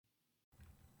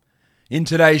In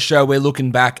today's show, we're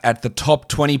looking back at the top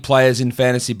 20 players in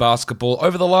fantasy basketball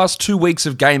over the last 2 weeks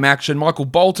of game action. Michael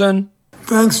Bolton.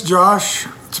 Thanks, Josh.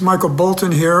 It's Michael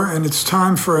Bolton here, and it's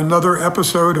time for another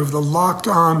episode of the Locked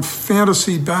On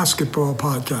Fantasy Basketball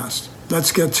Podcast.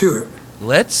 Let's get to it.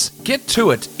 Let's get to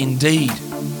it, indeed.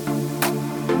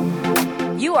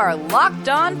 You are Locked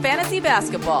On Fantasy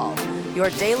Basketball, your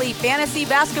daily fantasy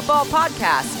basketball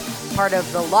podcast, part of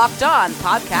the Locked On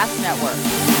Podcast Network.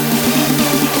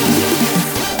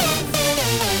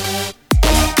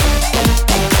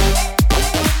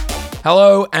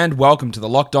 Hello and welcome to the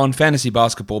Locked On Fantasy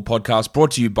Basketball Podcast, brought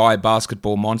to you by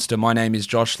Basketball Monster. My name is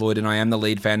Josh Lloyd and I am the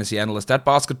lead fantasy analyst at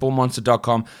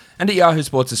basketballmonster.com and at Yahoo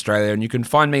Sports Australia. And you can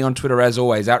find me on Twitter as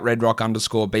always at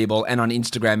redrock_bball and on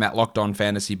Instagram at Locked On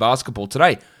Fantasy Basketball.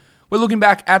 Today, we're looking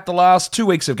back at the last 2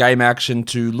 weeks of game action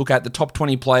to look at the top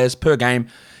 20 players per game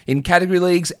in category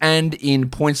leagues and in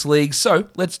points leagues. So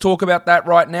let's talk about that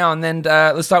right now, and then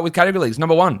let's start with category leagues.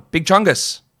 Number 1, Big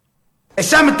Chungus.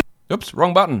 Oops,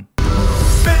 wrong button.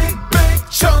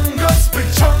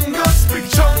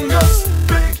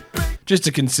 Just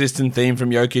a consistent theme from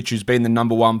Jokic, who's been the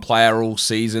number one player all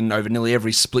season over nearly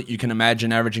every split you can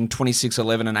imagine, averaging 26,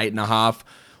 11, and 8.5.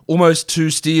 Almost 2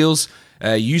 steals.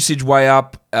 Usage way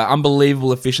up.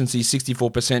 Unbelievable efficiency,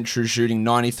 64% true shooting,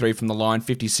 93 from the line,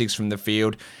 56 from the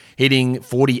field. Hitting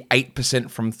 48%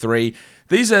 from 3.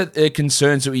 These are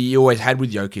concerns that we always had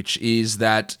with Jokic, is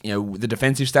that, you know, the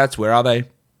defensive stats, where are they?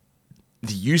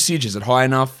 The usage, is it high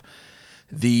enough?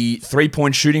 The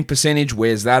three-point shooting percentage,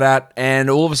 where's that at? And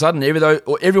all of a sudden,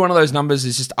 every one of those numbers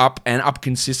is just up and up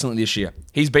consistently this year.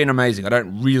 He's been amazing. I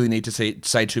don't really need to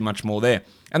say too much more there.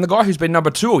 And the guy who's been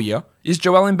number 2 all year is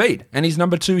Joel Embiid, and he's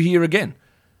number 2 here again.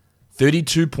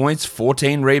 32 points,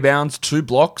 14 rebounds, 2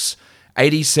 blocks,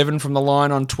 87 from the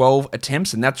line on 12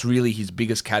 attempts, and that's really his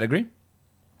biggest category.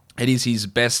 It is his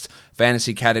best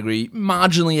fantasy category,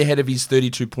 marginally ahead of his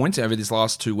 32 points over these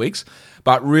last 2 weeks,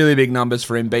 but really big numbers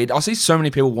for Embiid. I see so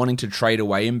many people wanting to trade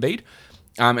away Embiid,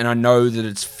 and I know that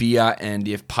it's fear and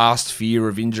you have past fear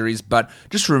of injuries, but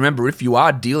just remember, if you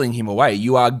are dealing him away,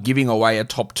 you are giving away a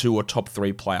top 2 or top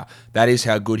 3 player. That is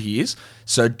how good he is.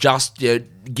 So just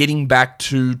getting back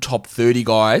to top 30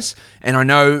 guys, and I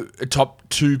know a top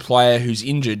 2 player who's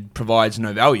injured provides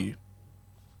no value,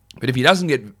 but if he doesn't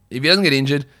get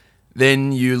injured,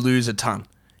 then you lose a ton.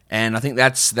 And I think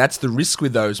that's the risk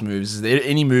with those moves, is that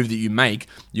any move that you make,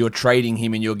 you're trading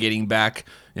him and you're getting back,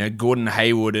 you know, Gordon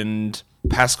Hayward and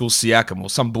Pascal Siakam or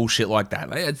some bullshit like that.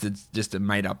 It's just a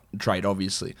made-up trade,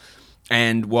 obviously.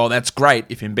 And while that's great,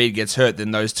 if Embiid gets hurt,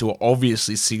 then those two are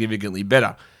obviously significantly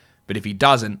better. But if he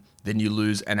doesn't, then you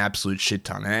lose an absolute shit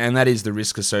ton. And that is the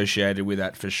risk associated with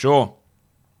that for sure.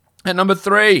 At number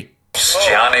 3,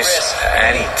 Giannis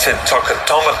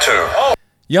Antetokounmpo.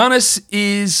 Giannis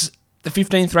is the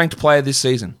 15th ranked player this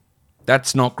season.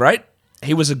 That's not great.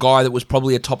 He was a guy that was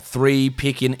probably a top 3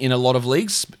 pick in a lot of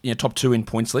leagues, top 2 in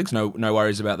points leagues, no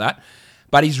worries about that.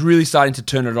 But he's really starting to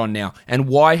turn it on now. And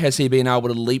why has he been able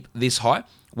to leap this high?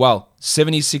 Well,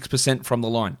 76% from the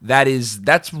line.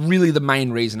 That's really the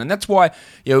main reason. And that's why,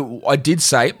 I did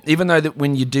say, even though that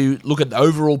when you do look at the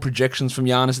overall projections from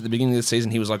Giannis at the beginning of the season,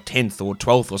 he was like 10th or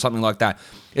 12th or something like that.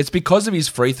 It's because of his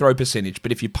free throw percentage.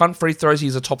 But if you punt free throws,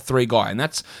 he's a top 3 guy.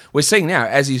 And we're seeing now,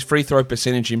 as his free throw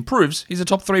percentage improves, he's a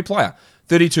top 3 player.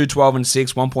 32, 12, and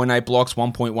 6, 1.8 blocks,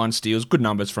 1.1 steals. Good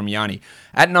numbers from Yanni.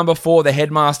 At number 4, the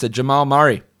headmaster, Jamal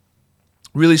Murray.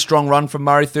 Really strong run from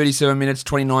Murray, 37 minutes,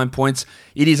 29 points.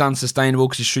 It is unsustainable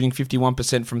because he's shooting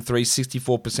 51% from 3,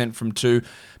 64% from 2,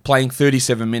 playing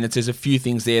 37 minutes. There's a few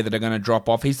things there that are going to drop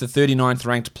off. He's the 39th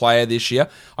ranked player this year.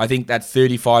 I think that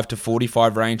 35 to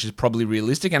 45 range is probably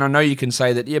realistic. And I know you can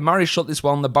say that, Murray shot this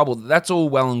well in the bubble. That's all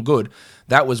well and good.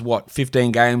 That was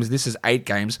 15 games? This is 8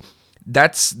 games.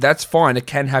 That's fine. It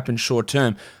can happen short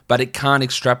term, but it can't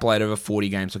extrapolate over 40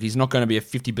 games. Like, he's not going to be a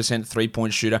 50%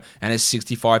 3-point shooter and a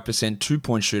 65%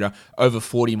 2-point shooter over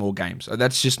 40 more games. So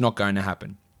that's just not going to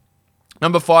happen.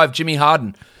 Number 5, Jimmy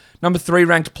Harden. Number 3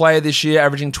 ranked player this year,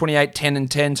 averaging 28, 10,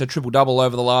 and 10, so triple-double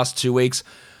over the last 2 weeks.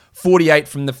 48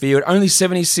 from the field, only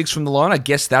 76 from the line. I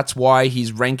guess that's why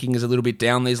his ranking is a little bit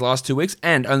down these last 2 weeks,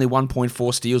 and only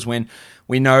 1.4 steals when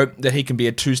we know that he can be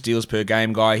a 2 steals per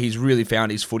game guy. He's really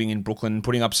found his footing in Brooklyn,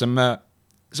 putting up some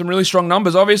really strong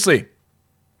numbers, obviously.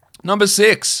 Number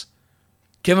 6,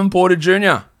 Kevin Porter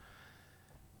Jr.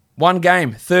 1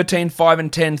 game, 13, 5,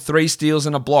 and 10, 3 steals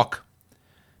and a block.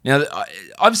 Now,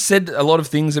 I've said a lot of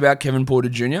things about Kevin Porter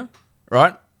Jr.,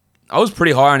 right? I was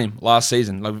pretty high on him last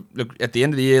season. Look, at the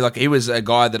end of the year, he was a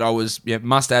guy that I was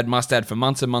must add for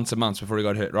months and months and months before he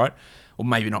got hurt, right? Or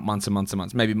maybe not months and months and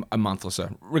months, maybe a month or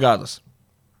so. Regardless,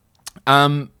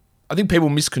 I I think people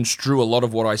misconstrue a lot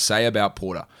of what I say about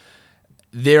Porter.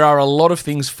 There are a lot of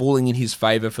things falling in his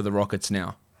favour for the Rockets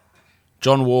now.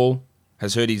 John Wall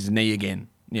has hurt his knee again.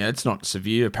 Yeah, it's not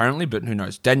severe apparently, but who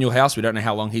knows. Daniel House, we don't know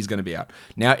how long he's going to be out.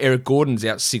 Now Eric Gordon's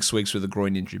out 6 weeks with a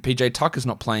groin injury. PJ Tucker's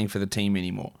not playing for the team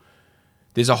anymore.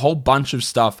 There's a whole bunch of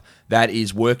stuff that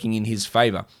is working in his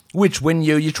favour, which when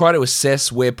you try to assess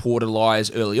where Porter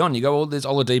lies early on, you go, well, there's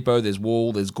Oladipo, there's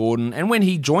Wall, there's Gordon. And when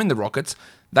he joined the Rockets,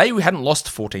 they hadn't lost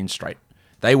 14 straight.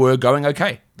 They were going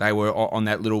okay. They were on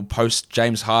that little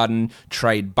post-James Harden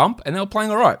trade bump, and they were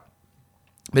playing all right.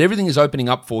 But everything is opening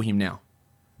up for him now.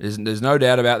 There's no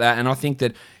doubt about that, and I think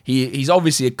that he's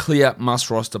obviously a clear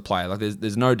must-roster player. Like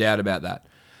there's no doubt about that.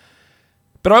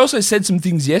 But I also said some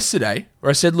things yesterday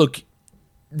where I said, look,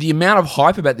 the amount of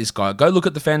hype about this guy, go look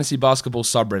at the Fantasy Basketball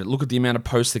subreddit, look at the amount of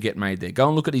posts that get made there, go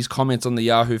and look at his comments on the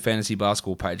Yahoo Fantasy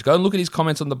Basketball page, go and look at his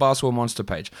comments on the Basketball Monster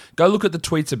page, go look at the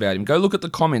tweets about him, go look at the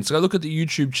comments, go look at the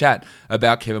YouTube chat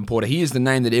about Kevin Porter. He is the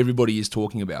name that everybody is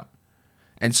talking about.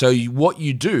 And so what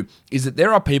you do is that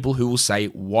there are people who will say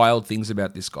wild things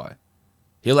about this guy.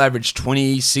 He'll average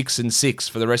 26 and 6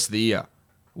 for the rest of the year.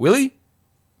 Will he?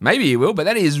 Maybe he will, but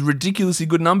that is ridiculously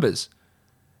good numbers.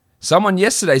 Someone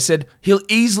yesterday said he'll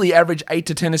easily average 8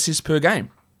 to 10 assists per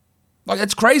game. Like,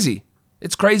 that's crazy.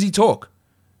 It's crazy talk.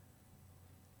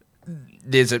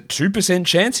 There's a 2%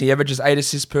 chance he averages 8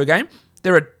 assists per game.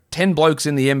 There are 10 blokes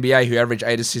in the NBA who average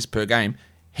 8 assists per game.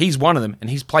 He's one of them,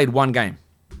 and he's played one game.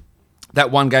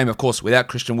 That one game, of course, without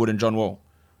Christian Wood and John Wall.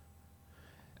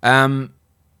 So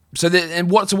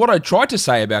what I tried to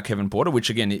say about Kevin Porter, which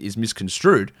again is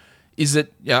misconstrued, is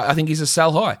that I think he's a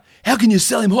sell high. How can you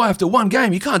sell him high after one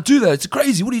game? You can't do that. It's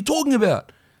crazy. What are you talking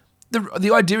about?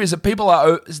 The idea is that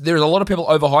there's a lot of people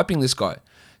overhyping this guy.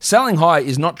 Selling high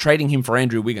is not trading him for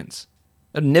Andrew Wiggins.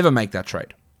 I'd never make that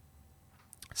trade.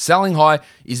 Selling high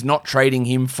is not trading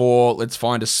him for, let's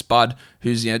find a spud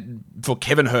who's for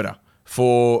Kevin Huerter,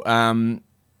 for Al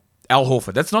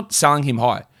Horford. That's not selling him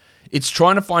high. It's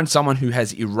trying to find someone who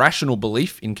has irrational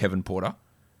belief in Kevin Porter,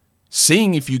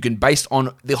 seeing if you can, based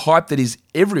on the hype that is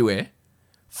everywhere,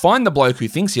 find the bloke who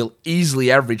thinks he'll easily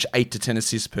average 8 to 10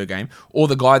 assists per game, or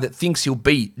the guy that thinks he'll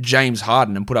beat James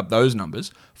Harden and put up those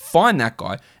numbers. Find that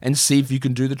guy and see if you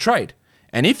can do the trade.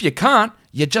 And if you can't,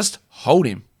 you just hold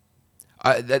him.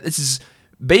 This is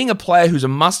being a player who's a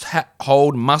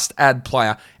must-hold, must-add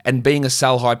player, and being a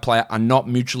sell-high player are not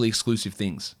mutually exclusive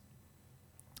things.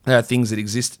 They are things that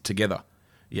exist together.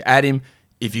 You add him.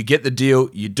 If you get the deal,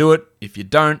 you do it. If you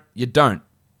don't, you don't.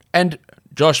 And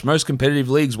Josh, most competitive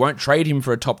leagues won't trade him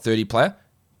for a top 30 player.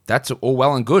 That's all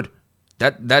well and good.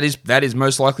 That is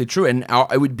most likely true, and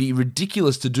it would be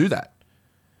ridiculous to do that.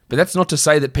 But that's not to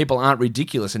say that people aren't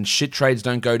ridiculous and shit trades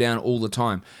don't go down all the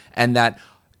time, and that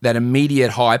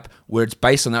immediate hype where it's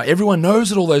based on that. Everyone knows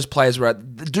that all those players were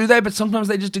out. Do they? But sometimes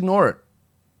they just ignore it.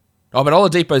 Oh, but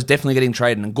Oladipo's definitely getting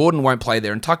traded, and Gordon won't play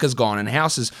there, and Tucker's gone, and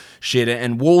House is shit,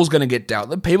 and Wall's going to get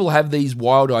dealt. People have these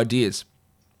wild ideas.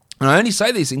 And I only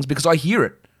say these things because I hear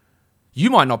it. You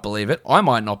might not believe it. I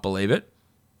might not believe it.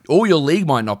 All your league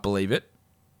might not believe it.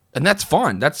 And that's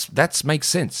fine. That makes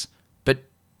sense. But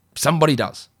somebody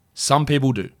does. Some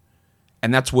people do.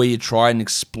 And that's where you try and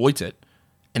exploit it.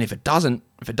 And if it doesn't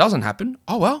happen,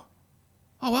 oh well,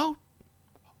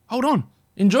 hold on,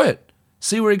 enjoy it,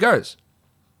 see where he goes.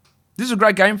 This is a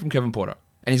great game from Kevin Porter,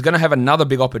 and he's going to have another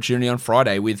big opportunity on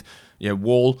Friday with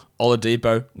Wall,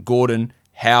 Oladipo, Gordon,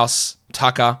 House,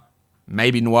 Tucker,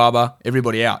 maybe Nwaba,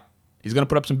 everybody out. He's going to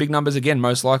put up some big numbers again,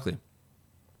 most likely.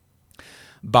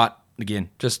 But again,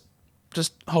 just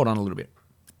hold on a little bit.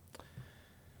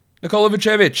 Nikola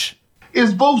Vucevic.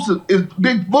 It's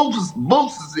Big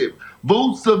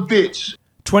Vucevic.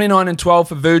 29 and 12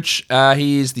 for Vooch.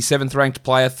 He is the 7th ranked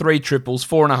player, 3 triples,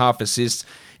 4.5 assists.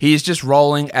 He is just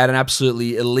rolling at an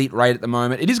absolutely elite rate at the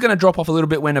moment. It is going to drop off a little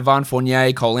bit when Evan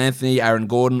Fournier, Cole Anthony, Aaron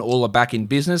Gordon all are back in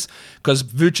business because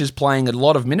Vooch is playing a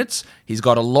lot of minutes. He's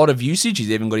got a lot of usage.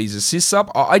 He's even got his assists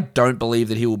up. I don't believe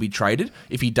that he will be traded.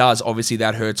 If he does, obviously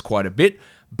that hurts quite a bit.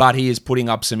 But he is putting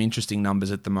up some interesting numbers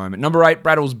at the moment. Number 8,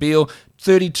 Bradley Beal,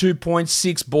 32 points,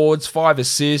 6 boards, 5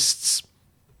 assists.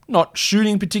 Not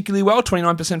shooting particularly well.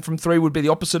 29% from 3 would be the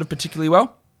opposite of particularly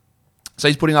well. So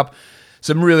he's putting up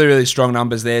some really, really strong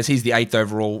numbers there. He's the 8th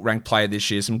overall ranked player this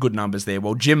year. Some good numbers there.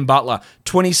 Well, Jim Butler,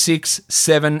 26,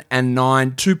 7, and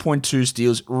 9, 2.2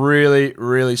 steals. Really,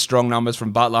 really strong numbers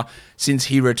from Butler since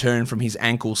he returned from his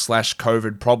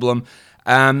ankle/COVID problem.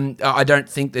 I don't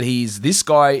think that he's this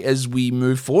guy as we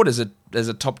move forward as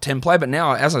a top 10 player. But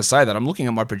now, as I say that, I'm looking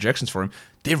at my projections for him.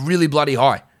 They're really bloody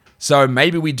high. So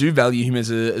maybe we do value him as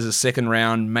a second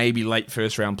round, maybe late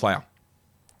first round player.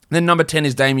 Then number 10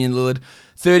 is Damian Lillard,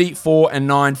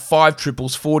 34-9, 5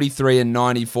 triples,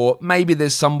 43-94. Maybe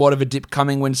there's somewhat of a dip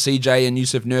coming when CJ and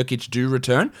Yusuf Nurkic do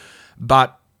return,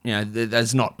 but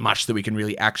there's not much that we can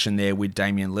really action there with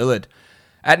Damian Lillard.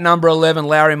 At number 11,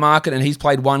 Lauri Markkanen, and he's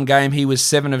played one game. He was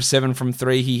 7 of 7 from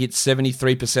 3. He hit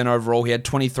 73% overall. He had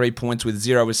 23 points with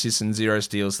 0 assists and 0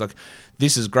 steals. Look,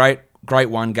 this is great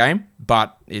one game,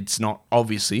 but it's not,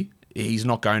 obviously, he's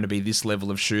not going to be this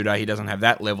level of shooter. He doesn't have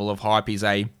that level of hype. He's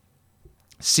a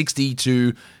 60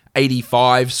 to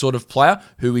 85 sort of player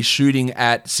who is shooting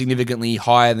at significantly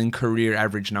higher than career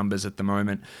average numbers at the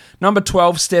moment. Number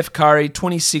 12, Steph Curry,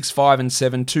 26, 5 and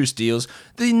 7, 2 steals.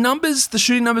 The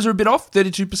shooting numbers are a bit off,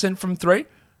 32% from 3.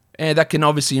 And that can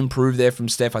obviously improve there from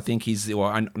Steph. I know he's the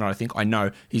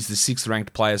 6th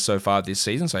ranked player so far this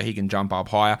season, so he can jump up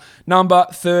higher. Number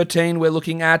 13, we're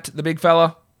looking at the big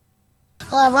fella.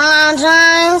 LeBron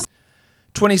James.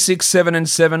 26, 7 and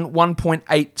 7,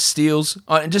 1.8 steals.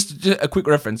 And just a quick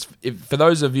reference, for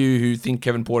those of you who think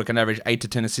Kevin Porter can average 8 to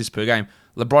 10 assists per game,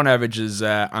 LeBron averages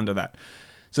under that.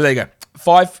 So there you go.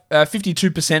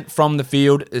 52% from the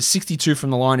field, 62 from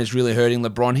the line is really hurting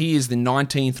LeBron. He is the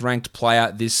 19th ranked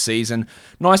player this season.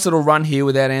 Nice little run here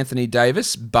without Anthony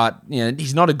Davis, but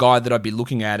he's not a guy that I'd be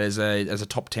looking at as a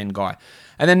top 10 guy.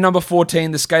 And then number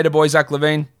 14, the skater boy, Zach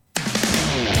LaVine.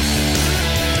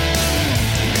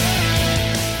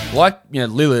 Like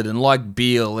Lillard and like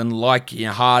Beal and like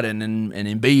Harden and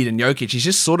Embiid and Jokic, he's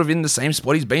just sort of in the same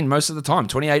spot he's been most of the time,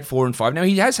 28, 4 and 5. Now,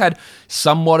 he has had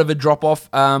somewhat of a drop-off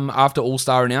after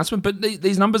All-Star announcement, but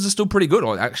these numbers are still pretty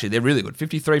good. Actually, they're really good.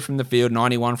 53 from the field,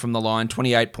 91 from the line,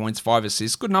 28 points, 5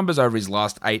 assists. Good numbers over his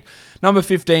last 8. Number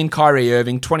 15, Kyrie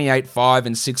Irving, 28, 5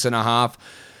 and 6.5.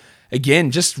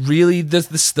 Again, just really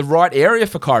the right area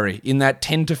for Kyrie in that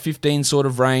 10 to 15 sort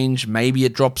of range. Maybe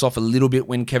it drops off a little bit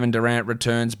when Kevin Durant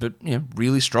returns, but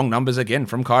really strong numbers again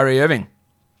from Kyrie Irving.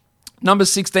 Number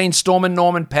 16, Stormin'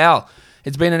 Norman Powell.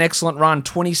 It's been an excellent run,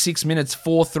 26 minutes,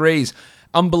 4 threes.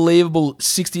 Unbelievable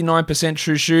 69%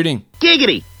 true shooting.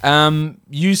 Giggity.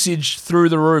 Usage through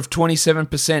the roof,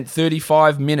 27%,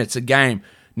 35 minutes a game.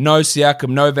 No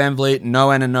Siakam, no VanVleet, no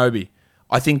Anunoby.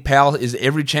 I think Powell is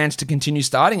every chance to continue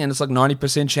starting, and it's like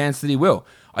 90% chance that he will.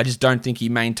 I just don't think he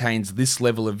maintains this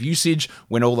level of usage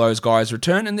when all those guys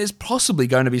return, and there's possibly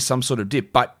going to be some sort of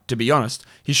dip. But to be honest,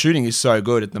 his shooting is so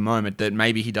good at the moment that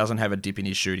maybe he doesn't have a dip in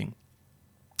his shooting.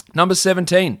 Number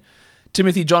 17,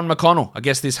 Timothy John McConnell. I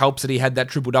guess this helps that he had that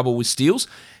triple-double with steals.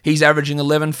 He's averaging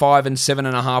 11, 5, and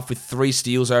 7.5 with 3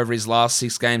 steals over his last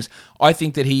 6 games. I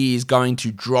think that he is going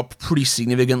to drop pretty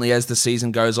significantly as the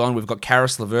season goes on. We've got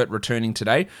Karis LeVert returning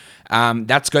today.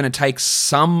 That's going to take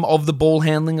some of the ball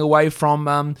handling away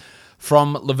from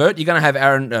LeVert. You're going to have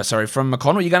from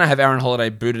McConnell. You're going to have Aaron Holiday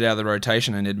booted out of the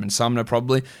rotation and Edmund Sumner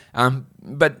probably.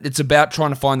 But it's about trying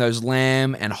to find those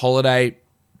Lamb and Holiday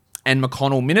and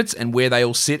McConnell minutes and where they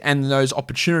all sit and those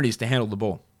opportunities to handle the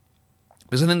ball.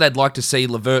 Because I think they'd like to see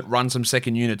LeVert run some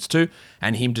second units too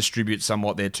and him distribute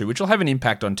somewhat there too, which will have an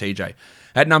impact on TJ.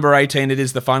 At number 18, it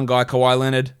is the fun guy, Kawhi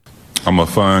Leonard. I'm a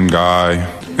fun guy.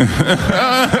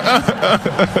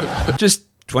 Just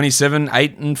 27,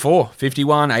 8 and 4,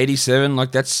 51, 87,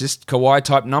 like that's just Kawhi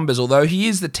type numbers, although he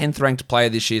is the 10th ranked player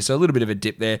this year, so a little bit of a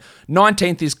dip there.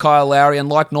 19th is Kyle Lowry, and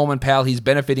like Norman Powell, he's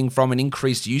benefiting from an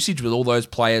increased usage with all those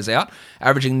players out,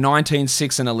 averaging 19,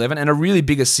 6 and 11, and a really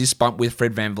big assist bump with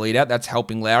Fred VanVleet out. That's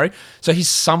helping Lowry, so he's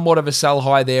somewhat of a sell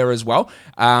high there as well,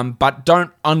 but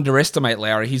don't underestimate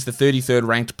Lowry. He's the 33rd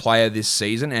ranked player this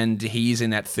season, and he's in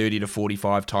that 30 to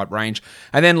 45 type range.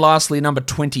 And then lastly, number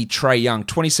 20, Trae Young,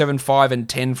 27, 5 and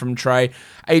 10 from Trae,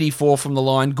 84 from the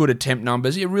line, good attempt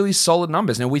numbers, really solid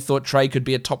numbers. Now, we thought Trae could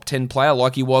be a top 10 player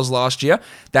like he was last year.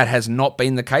 That has not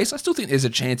been the case. I still think there's a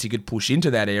chance he could push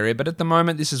into that area, but at the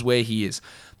moment, this is where he is.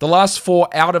 The last 4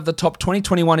 out of the top 20,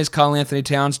 21 is Karl Anthony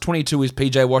Towns, 22 is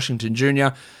PJ Washington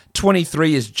Jr.,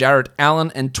 23 is Jarrett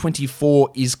Allen, and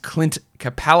 24 is Clint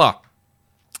Capella.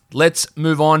 Let's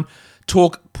move on.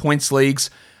 Talk points leagues.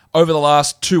 Over the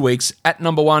last 2 weeks, at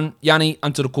number 1, Giannis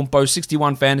Antetokounmpo,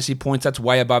 61 fantasy points. That's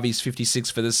way above his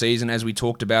 56 for the season, as we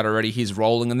talked about already. He's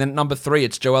rolling. And then number 2,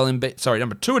 it's Joel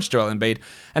Embiid.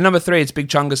 And number 3, it's Big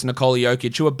Chungus and Nikola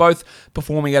Jokic, who are both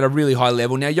performing at a really high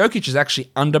level. Now, Jokic is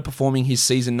actually underperforming his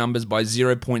season numbers by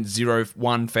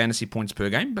 0.01 fantasy points per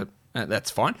game, but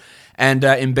that's fine. And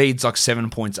Embiid's like 7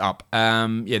 points up.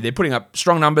 They're putting up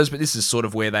strong numbers, but this is sort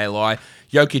of where they lie.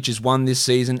 Jokic is 1 this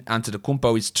season.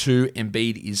 Antetokounmpo is 2.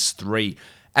 Embiid is 3.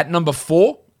 At number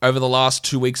 4, over the last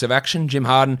 2 weeks of action. Jim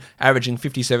Harden averaging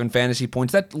 57 fantasy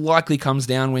points. That likely comes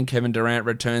down when Kevin Durant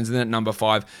returns. And then at number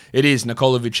 5, it is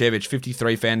Nikola Vucevic,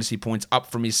 53 fantasy points, up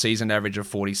from his season average of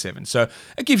 47. So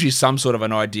it gives you some sort of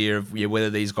an idea of whether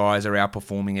these guys are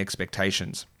outperforming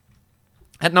expectations.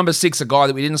 At number 6, a guy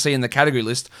that we didn't see in the category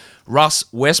list, Russ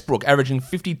Westbrook, averaging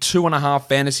 52.5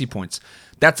 fantasy points.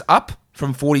 That's up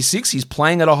from 46. He's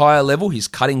playing at a higher level. He's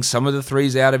cutting some of the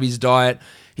threes out of his diet.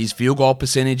 His field goal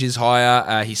percentage is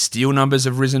higher. His steal numbers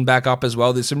have risen back up as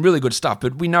well. There's some really good stuff,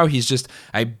 but we know he's just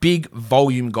a big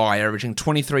volume guy, averaging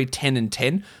 23, 10, and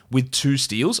 10 with 2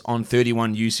 steals on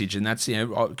 31 usage, and that's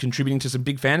contributing to some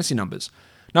big fantasy numbers.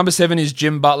 Number 7 is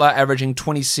Jim Butler, averaging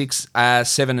 26,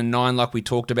 7, and 9, like we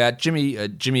talked about. Jimmy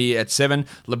at 7,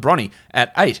 LeBronny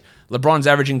at 8. LeBron's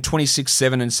averaging 26,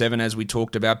 7, and 7, as we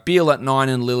talked about. Beal at 9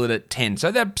 and Lillard at 10.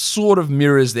 So that sort of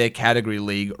mirrors their category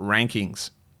league rankings.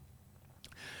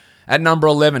 At number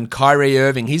 11, Kyrie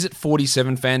Irving. He's at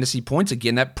 47 fantasy points.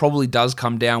 Again, that probably does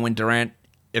come down when Durant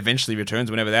eventually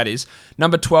returns, whenever that is.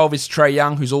 Number 12 is Trae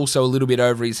Young, who's also a little bit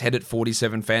over his head at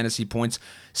 47 fantasy points.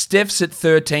 Steph's at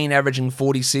 13, averaging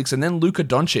 46, and then Luka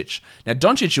Doncic. Now,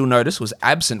 Doncic, you'll notice, was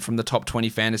absent from the top 20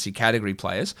 fantasy category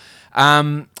players.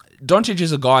 Doncic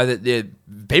is a guy that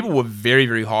people were very,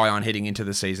 very high on heading into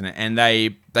the season, and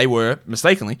they were,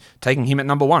 mistakenly, taking him at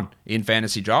number 1 in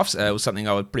fantasy drafts. It was something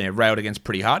I was railed against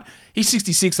pretty hard. He's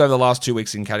 66 over the last 2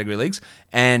 weeks in category leagues,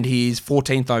 and he's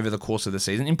 14th over the course of the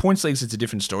season. In points leagues, it's a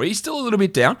different story. He's still a little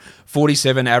bit down,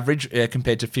 47 average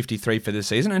compared to 53 for the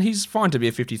season, and he's fine to be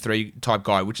a 53 type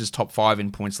guy, which is top 5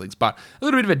 in points leagues, but a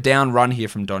little bit of a down run here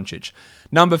from Doncic.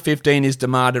 Number 15 is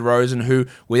DeMar DeRozan, who,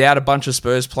 without a bunch of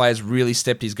Spurs players, really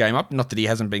stepped his game up. Not that he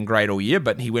hasn't been great all year,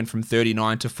 but he went from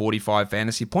 39 to 45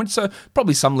 fantasy points, so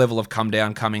probably some level of come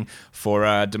down coming for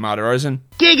DeMar DeRozan.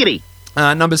 Giggity!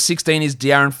 Number 16 is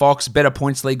De'Aaron Fox, better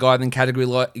points league guy than category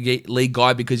league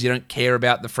guy because you don't care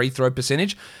about the free throw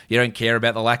percentage. You don't care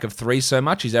about the lack of threes so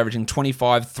much. He's averaging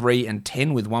 25, 3, and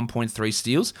 10 with 1.3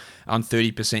 steals on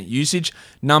 30% usage.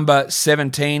 Number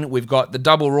 17, we've got the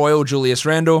double royal, Julius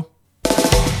Randle.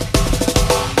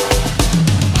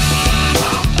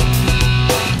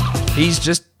 He's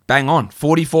just bang on.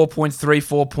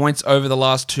 44.34 points over the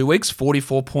last 2 weeks,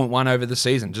 44.1 over the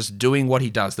season. Just doing what he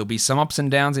does. There'll be some ups and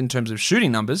downs in terms of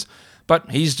shooting numbers, but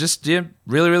he's just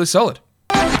really, really solid.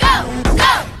 Go!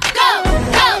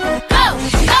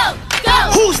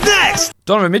 Who's next?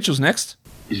 Donovan Mitchell's next.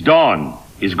 He's done.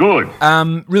 He's good.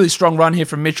 Really strong run here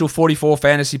from Mitchell. 44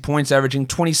 fantasy points, averaging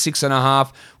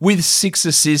 26.5 with 6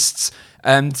 assists.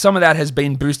 Some of that has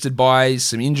been boosted by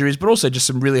some injuries, but also just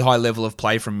some really high level of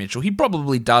play from Mitchell. He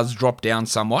probably does drop down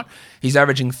somewhat. He's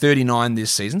averaging 39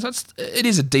 this season, so it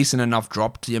is a decent enough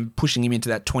drop to pushing him into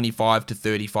that 25 to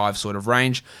 35 sort of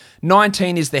range.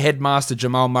 19 is the headmaster,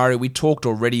 Jamal Murray. We talked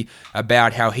already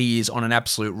about how he is on an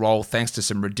absolute roll thanks to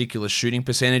some ridiculous shooting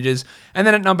percentages. And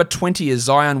then at number 20 is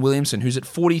Zion Williamson, who's at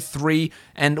 43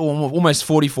 and almost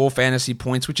 44 fantasy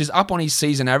points, which is up on his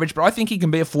season average, but I think he can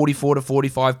be a 44 to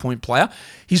 45 point player.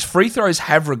 His free throws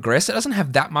have regressed. It doesn't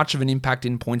have that much of an impact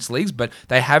in points leagues, but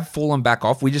they have fallen back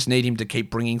off. We just need him to keep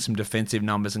bringing some defensive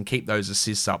numbers and keep those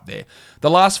assists up there.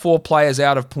 The last 4 players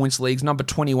out of points leagues, number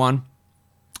 21...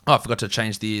 Oh, I forgot to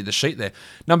change the sheet there.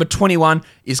 Number 21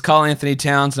 is Karl Anthony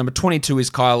Towns. Number 22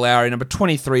 is Kyle Lowry. Number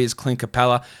 23 is Clint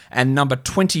Capella. And number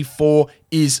 24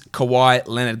 is Kawhi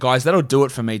Leonard. Guys, that'll do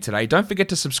it for me today. Don't forget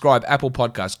to subscribe. Apple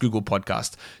Podcasts, Google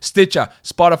Podcasts, Stitcher,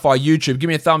 Spotify, YouTube. Give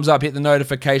me a thumbs up. Hit the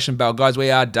notification bell. Guys, we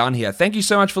are done here. Thank you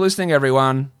so much for listening,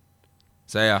 everyone.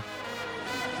 See ya.